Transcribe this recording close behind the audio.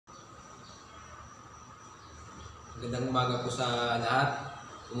Magandang umaga po sa lahat.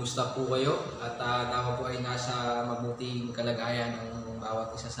 Kumusta po kayo? At nawa po ay nasa mabuting kalagayan ng bawat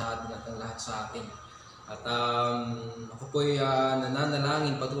isa sa atin at ang lahat sa atin. At ako po ay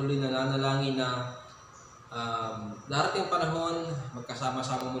nananalangin, patuloy nananalangin na darating panahon,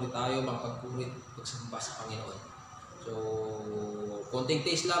 magkasama-sama muli tayo, makapagpurit, pagsamba sa Panginoon. So, konting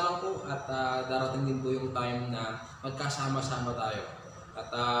taste lamang po at darating din po yung time na magkasama-sama tayo. At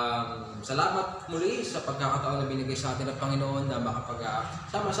salamat muli sa pagkakataon na binigay sa atin ng Panginoon na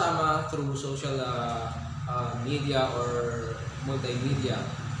makapag-sama-sama through social media or multimedia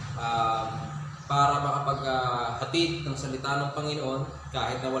para makapaghatid ng salita ng Panginoon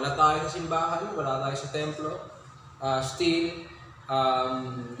kahit na wala tayo sa simbahan, wala tayo sa templo. Still,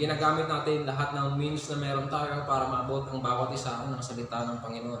 ginagamit natin lahat ng means na meron tayo para maabot ang bawat isa ng salita ng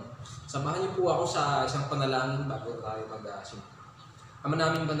Panginoon. Samahan niyo po ako sa isang panalangin bago tayo mag-simba. Ama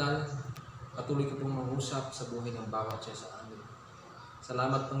namin banal, patuloy ko pong mangusap sa buhay ng bawat siya sa amin.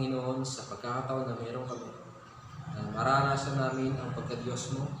 Salamat Panginoon sa pagkakataon na meron kami na maranasan namin ang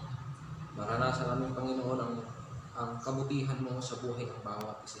pagka-Diyos mo. Maranasan namin Panginoon ang kabutihan mo sa buhay ng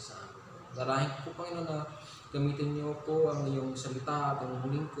bawat isa sa amin. Darahin ko po Panginoon na gamitin niyo po ang iyong salita at ang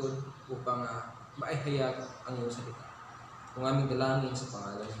lingkod upang maihayag ang iyong salita. Kung aming dalangin sa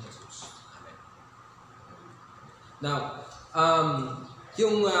pangalan ng Jesus. Amen. Now,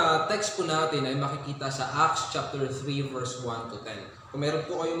 yung text po natin ay makikita sa Acts chapter 3 verse 1 to 10. Kung meron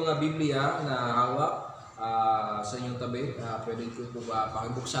po kayong mga Biblia na hawak sa inyong tabi, pwede ko po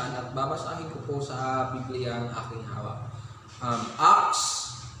pakibuksan at babasahin ko po sa Biblia ang aking hawak.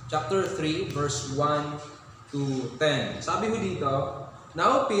 Acts chapter 3 verse 1 to 10. Sabi ko dito,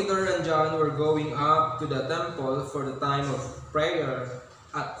 Now Peter and John were going up to the temple for the time of prayer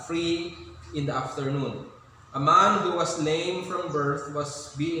at 3 in the afternoon. A man who was lame from birth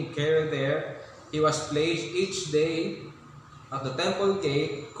was being carried there. He was placed each day at the temple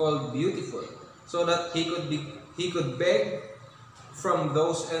gate called Beautiful, so that he could beg from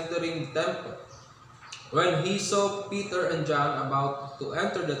those entering the temple. When he saw Peter and John about to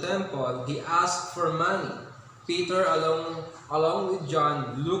enter the temple, he asked for money. Peter, along with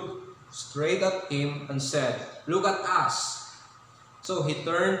John, looked straight at him and said, "Look at us." So he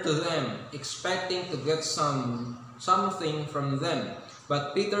turned to them, expecting to get something from them.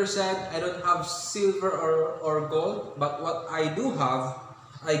 But Peter said, "I don't have silver or gold, but what I do have,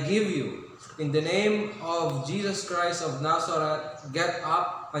 I give you. In the name of Jesus Christ of Nazareth, get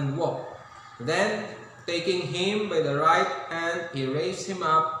up and walk." Then, taking him by the right hand, he raised him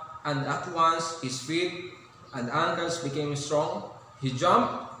up, and at once his feet and ankles became strong. He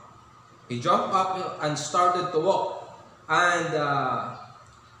jumped up and started to walk. And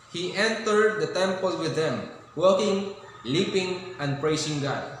he entered the temple with them, walking, leaping, and praising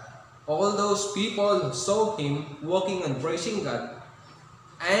God. All those people saw him walking and praising God,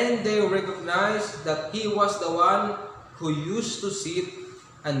 and they recognized that he was the one who used to sit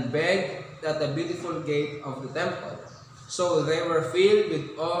and beg at the beautiful gate of the temple. So they were filled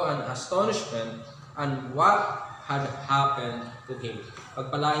with awe and astonishment and what had happened to him.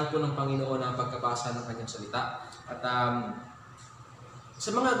 Pagpalain po ng Panginoon ang pagkabasa ng kanyang salita. At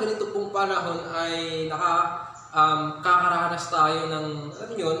sa mga ganito pong panahon ay kakaranas tayo ng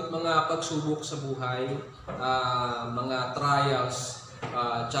mga pagsubok sa buhay, mga trials,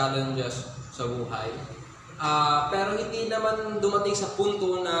 challenges sa buhay. Pero hindi naman dumating sa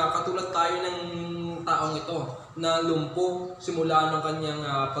punto na katulad tayo ng taong ito na lumpo simula ng kanyang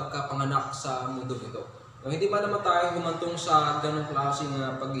pagkapanganak sa mundo ito. Hindi pa naman tayo humantong sa ganong klaseng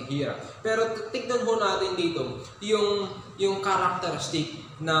paghihirap. Pero tignan ho natin dito yung characteristic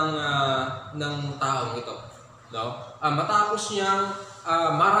ng taong ito. No? Matapos niyang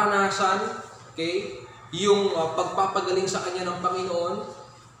maranasan, okay, yung pagpapagaling sa kanya ng Panginoon,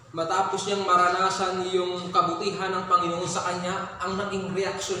 matapos niyang maranasan yung kabutihan ng Panginoon sa kanya, ang naging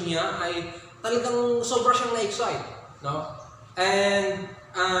reaksyon niya ay talagang sobra siyang na-excite. No? And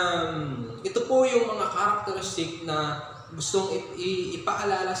ito po yung mga characteristic na gustong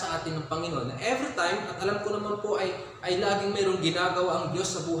ipaalala sa atin ng Panginoon na every time, at alam ko naman po ay laging mayroong ginagawa ang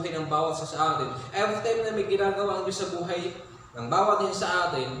Diyos sa buhay ng bawat isa sa atin. Every time na may ginagawa ang Diyos sa buhay ng bawat isa sa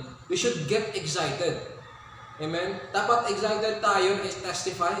atin, we should get excited. Amen? Dapat excited tayo na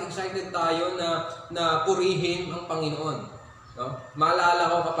testify, excited tayo na purihin ang Panginoon. No? Maalala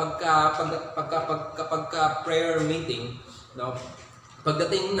ko kapag prayer meeting, no?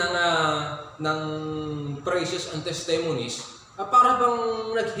 Pagdating ng praises and testimonies, para bang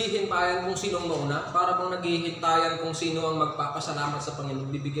naghihintayan kung sinong mauna, para bang naghihintayan kung sino ang magpapasalamat sa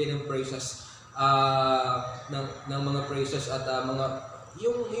Panginoon, bibigay ng praises, ng mga praises at mga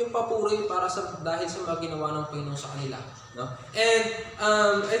yung papuri para dahil sa mga ginawa ng Panginoon sa kanila, no? And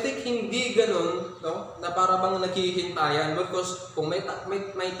I think hindi ganoon, no, na para bang naghihintayan, because kung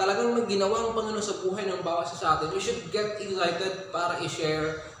may talagang ginawa ang Panginoon sa buhay ng bawat isa sa atin, we should get excited para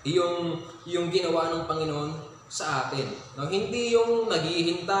i-share yung ginawa ng Panginoon sa atin, no? Hindi yung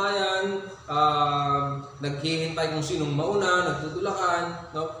naghihintayan, naghihintay kung sinong mauna,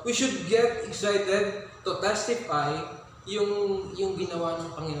 nagtutulakan, no? We should get excited to testify yung ginawa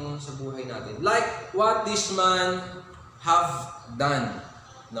ng Panginoon sa buhay natin. Like what this man have done,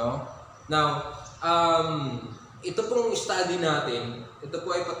 no? Now, ito pong study natin, ito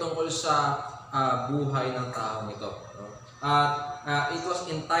po ay patungkol sa buhay ng taong ito, no? It was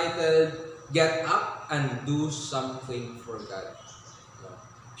entitled, Get Up and Do Something for God. No?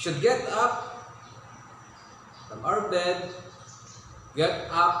 Should get up from our bed,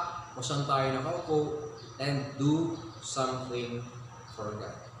 get up kung saan tayo nakaupo, and do something for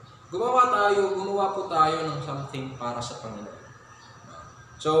God. Gumawa po tayo ng something para sa Panginoon.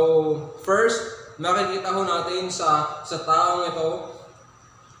 So, first, makikita ho natin sa taong ito,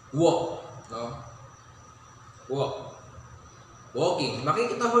 walk, no? Walk. Walking.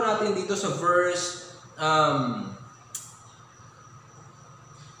 Makikita ho natin dito sa verse 8.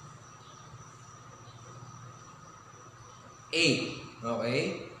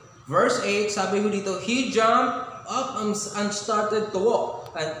 Okay? Verse 8, sabi ho dito, he jumped up and started to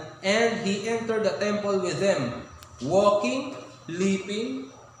walk, and he entered the temple with them, walking,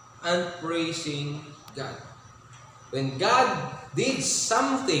 leaping, and praising God. When God did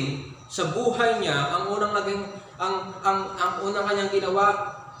something sa buhay niya, ang unang kanyang ginawa,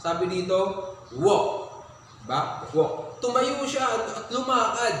 sabi dito, walk. Diba? Walk. Tumayo siya at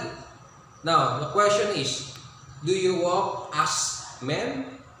lumakad. Now, the question is, do you walk as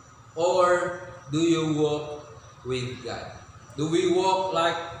men? Or do you walk with God? Do we walk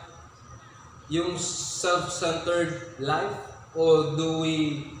like yung self-centered life, or do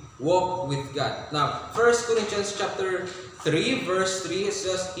we walk with God? Now, 1 Corinthians chapter 3 verse 3, it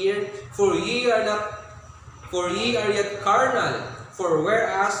says here, For ye are yet carnal, for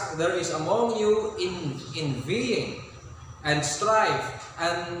whereas there is among you envying and strife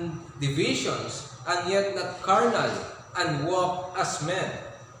and divisions, and yet not carnal, and walk as men.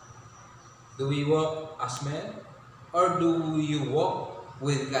 Do we walk as men? Or do you walk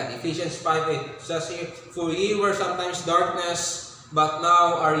with God? Ephesians 5:8 says here, For ye were sometimes darkness, but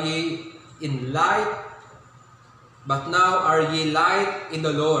now are ye in light. But now are ye light in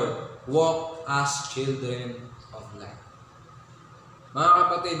the Lord. Walk as children of light. Mga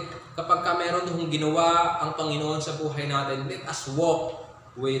kapatid, kapag meron hong ginawa ang Panginoon sa buhay natin, let us walk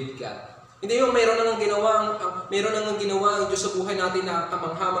with God. Hindi yung meron na ng ginawa ang Diyos sa buhay natin na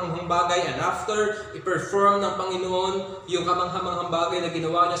kamanghamanghang bagay, and after i-perform ng Panginoon yung kamanghamanghang bagay na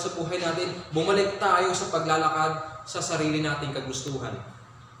ginawa niya sa buhay natin, bumalik tayo sa paglalakad sa sarili nating kagustuhan.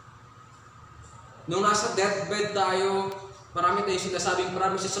 Nung nasa deathbed tayo, marami tayong sinasabing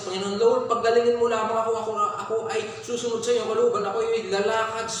promises sa Panginoon, Lord, paggalingin mo lamang ako ay susunod sa iyong kalooban, ako ay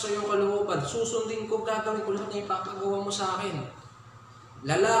lalakad sa iyong kalooban, susundin ko, gagawin ko lahat na ipapagawa mo sa akin.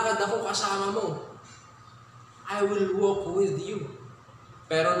 Lalakad ako kasama mo. I will walk with you.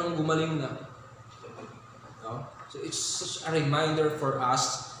 Pero nung gumaling na, no? So it's such a reminder for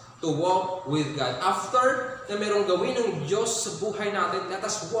us to walk with God. After na merong gawin ng Diyos sa buhay natin, let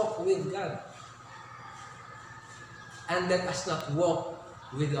us walk with God. And let us not walk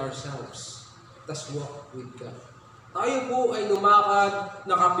with ourselves. Let us walk with God. Tayo po ay lumakad,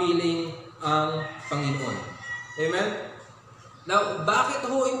 nakapiling ang Panginoon. Amen? Now, bakit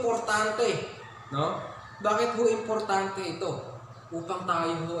ho importante? No? Bakit ho importante ito? Upang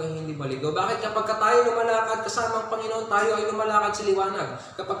tayo ho ay hindi maligaw. Bakit kapag tayo lumalakad kasama ang Panginoon, tayo ay lumalakad sa liwanag?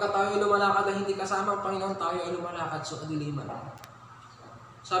 Kapag tayo lumalakad na hindi kasama ang Panginoon, tayo ay lumalakad sa kadiliman.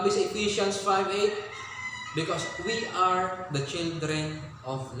 Sabi sa Ephesians 5:8, because we are the children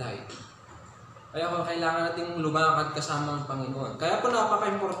of light. Kaya kailangan nating lumakad kasama ang Panginoon. Kaya po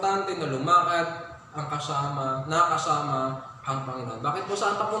napaka-importante na lumakad nakasama ang Panginoon. Bakit po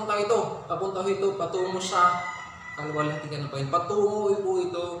saan papunta ito? Papunta ito patungo sa kaluwalhatian ng Panginoon. Patungo po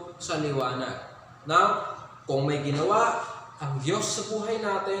ito sa liwanag. Now, kung may ginawa ang Diyos sa buhay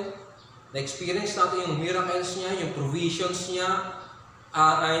natin, na-experience natin yung miracles niya, yung provisions niya,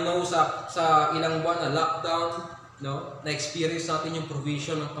 I know sa ilang buwan na lockdown, no, na-experience natin yung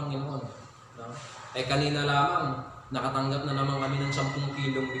provision ng Panginoon. No? Kanina lamang, nakatanggap na naman kami ng 10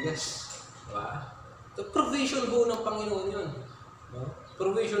 kilong bigas. Diba? So, provision ho ng Panginoon yun. No?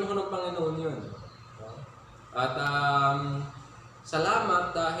 Provision ho ng Panginoon yun. No? At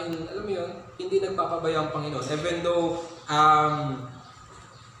salamat dahil, alam mo yun, hindi nagpapabaya ang Panginoon. Even though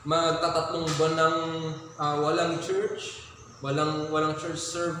magtatatlong buwan ng walang church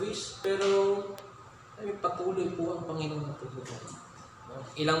service, pero patuloy po ang Panginoon na tutulungan.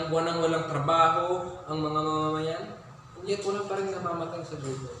 Ilang buwan nang walang trabaho ang mga mamamayan, yet wala pa rin namamatay sa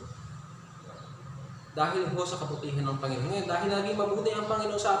buhay. Dahil ho sa kabutihan ng Panginoon. Ngayon, dahil naging mabuti ang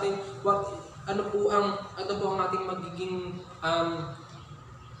Panginoon sa atin, ano po ang ating magiging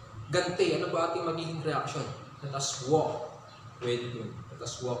ganti? Ano ba ating magiging reaction? Let us walk with Him. Let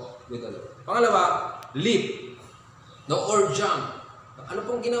us walk with the Lord. Pangalawa, leap. No, or jump. Ano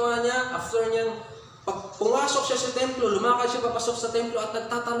pong ginawa niya? After niyang pumasok siya sa templo, lumakad siya papasok sa templo at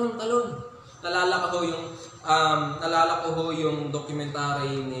nagtatalon-talon. Nalala ko ho yung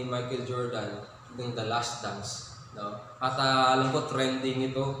documentary ni Michael Jordan, yung The Last Dance. No? At alam ko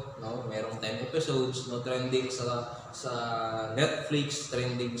trending ito, no? Merong 10 episodes, no? Trending sa Netflix,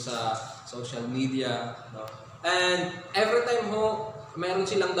 trending sa social media, no? And every time ho, meron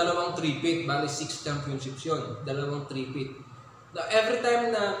silang dalawang three-peat, bali 6 championships yun, dalawang three-peat. Every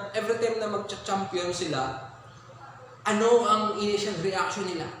time na mag-champion sila, ano ang initial reaction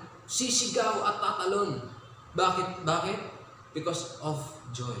nila? Sisigaw at tatalon. Bakit? Because of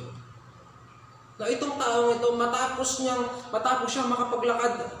joy. Na itong taong ito, matapos siyang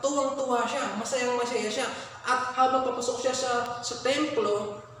makapaglakad, tuwang-tuwa siya, masayang-masaya siya. At habang papasok siya sa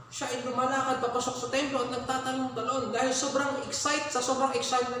templo, siya ay lumalakad papasok sa templo at nagtatalon-talon dahil sobrang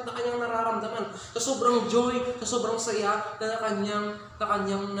excitement na kanyang nararamdaman, sa sobrang joy, sa sobrang saya na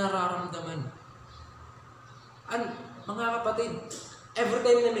kanyang nararamdaman. Mga kapatid, every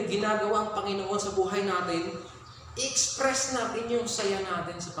time na may ginagawa ang Panginoon sa buhay natin, i-express natin yung saya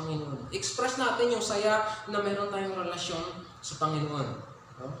natin sa Panginoon. Express natin yung saya na meron tayong relasyon sa Panginoon.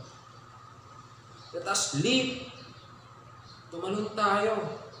 No? Let us live. Tumalon tayo.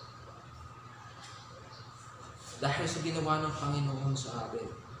 Dahil sa ginawa ng Panginoon sa atin.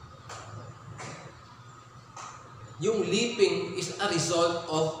 Yung leaping is a result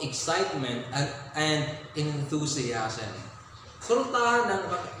of excitement and enthusiasm. Sultahan ng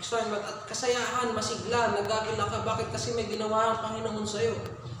excitement at kasayahan, masigla, nagagala ka. Bakit? Kasi may ginawa ang Panginoon sa iyo.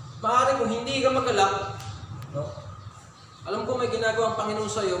 Maaaring kung hindi ka magalak, no? Alam ko may ginagawa ang Panginoon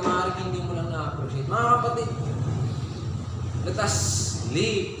sa iyo, maaaring hindi mo lang na-appreciate. Mga kapatid, let us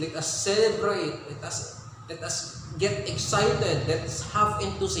live, let us celebrate, let us get excited, let's have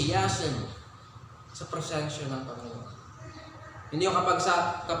enthusiasm sa presensya ng Panginoon. Hindi yung kapag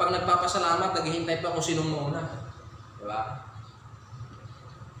nagpapasalamat, naghihintay pa kung sinong mauna. Diba?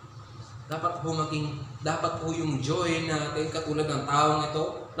 Dapat po yung joy natin, katulad ng taong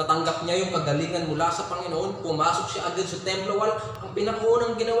ito, natanggap niya yung kagalingan mula sa Panginoon, pumasok siya agad sa templo. Ang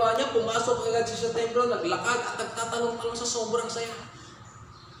pinakaunang ginawa niya, pumasok agad siya sa templo, naglakad at nagtatalong-talong sa sobrang saya.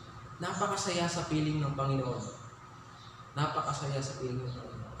 Napakasaya sa piling ng Panginoon. Napakasaya sa piling ng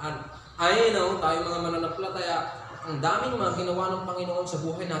Panginoon. Tayo mga mananampalataya, ang daming mga ginawa ng Panginoon sa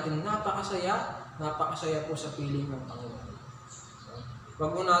buhay natin, napakasaya po sa piling ng Panginoon.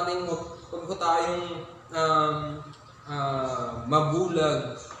 Wag mo tayong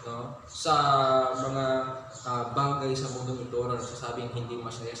mabulag, no, sa mga bagay sa mundong ito na nagsasabing hindi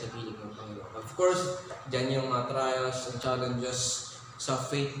masaya sa piling ng Panginoon. Of course, dyan yung trials and challenges sa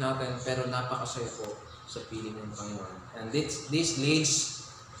faith natin, pero napakasaya po sa piling ng Panginoon. And this leads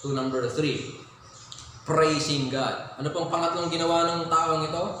to number 3, praising God. Ano pong pangatlong ginawa ng taong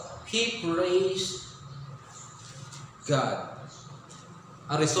ito? He praised God.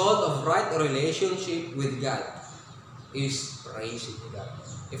 A result of right relationship with God is praising God.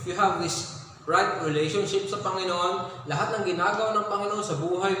 If you have this right relationship sa Panginoon, lahat ng ginagawa ng Panginoon sa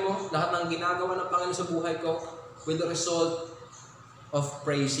buhay mo, lahat ng ginagawa ng Panginoon sa buhay ko, with the result of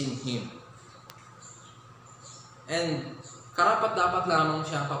praising Him. And karapat-dapat lamang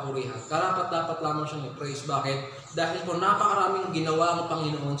siyang papurihan. Karapat-dapat lamang siyang i-praise. Bakit? Dahil po napakaraming ginawa ng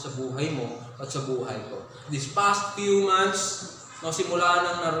Panginoon sa buhay mo at sa buhay ko. These past few months, simula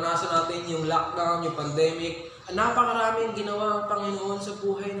nang naranasan natin yung lockdown, yung pandemic, napakaraming ginawa ng Panginoon sa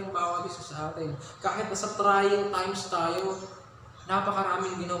buhay ng bawat isa sa atin. Kahit nasa trying times tayo,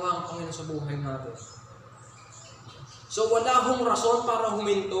 napakaraming ginawa ng Panginoon sa buhay natin. So wala hong rason para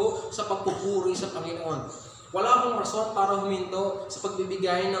huminto sa pagpupuri sa Panginoon. Wala hong rason para huminto sa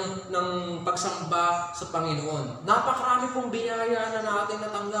pagbibigay ng pagsamba sa Panginoon. Napakarami pong biyaya na natin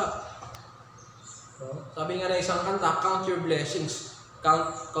natanggap. Sabi nga na isang kanta, count your blessings.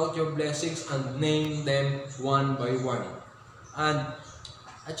 Count your blessings and name them one by one. And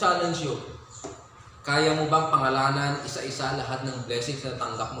I challenge you, kaya mo bang pangalanan isa-isa lahat ng blessings na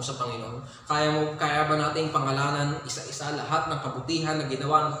tanggap mo sa Panginoon? Kaya ba nating pangalanan isa-isa lahat ng kabutihan na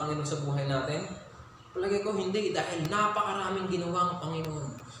ginawa ng Panginoon sa buhay natin? Palagay ko hindi, dahil napakaraming ginawa ang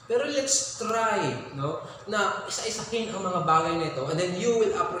Panginoon. Pero let's try, no, na isa-isahin ang mga bagay na ito, and then you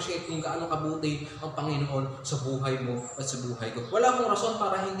will appreciate kung gaano kabuti ang Panginoon sa buhay mo at sa buhay ko. Wala akong rason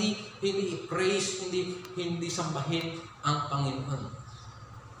para hindi i-praise, hindi sambahin ang Panginoon.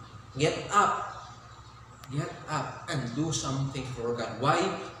 Get up and do something for God. Why?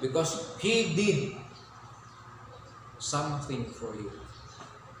 Because He did something for you.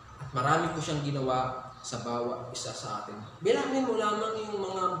 At marami po siyang ginawa sa bawat isa sa atin. Bilangin mo lamang yung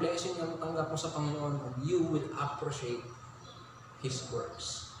mga blessing na matanggap mo sa Panginoon, and you will appreciate His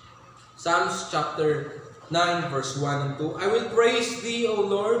works. Psalms chapter 9 verse 1 and 2. I will praise Thee, O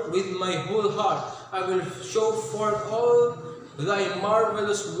Lord, with my whole heart. I will show forth all Thy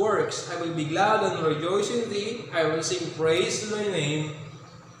marvelous works. I will be glad and rejoice in Thee. I will sing praise to Thy name,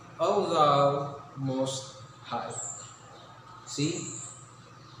 O Thou Most High. See?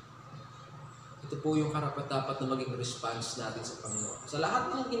 Ito po yung karapat-dapat na maging response natin sa Panginoon. Sa lahat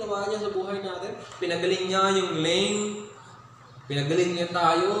ng ginawa niya sa buhay natin, pinagaling niya yung lame, pinagaling niya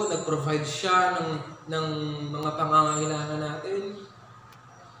tayo, nag-provide siya ng mga pangangailangan natin.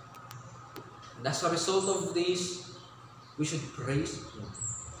 And as a result of this, we should praise Him.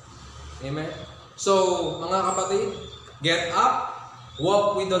 Amen? So, mga kapatid, get up,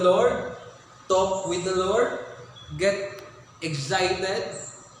 walk with the Lord, talk with the Lord, get excited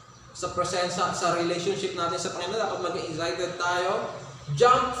sa presensya, sa relationship natin sa Panginoon. Dapat mag-excited tayo.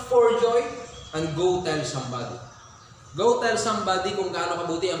 Jump for joy and go tell somebody. Go tell somebody kung gaano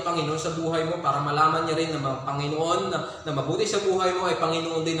kabuti ang Panginoon sa buhay mo, para malaman niya rin na Panginoon na mabuti sa buhay mo ay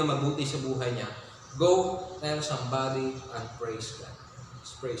Panginoon din na mabuti sa buhay niya. Go tell somebody and praise God.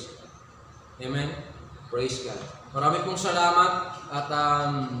 Praise God. Amen? Praise God. Marami pong salamat at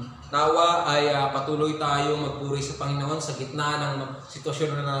nawa ay patuloy tayong magpuri sa Panginoon sa gitna ng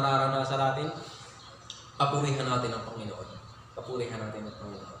sitwasyon na nararanasan natin. Papurihan natin ang Panginoon. Papurihan natin ang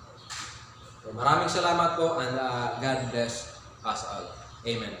Panginoon. So, maraming salamat po, and God bless us all.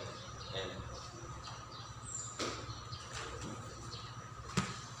 Amen. Amen.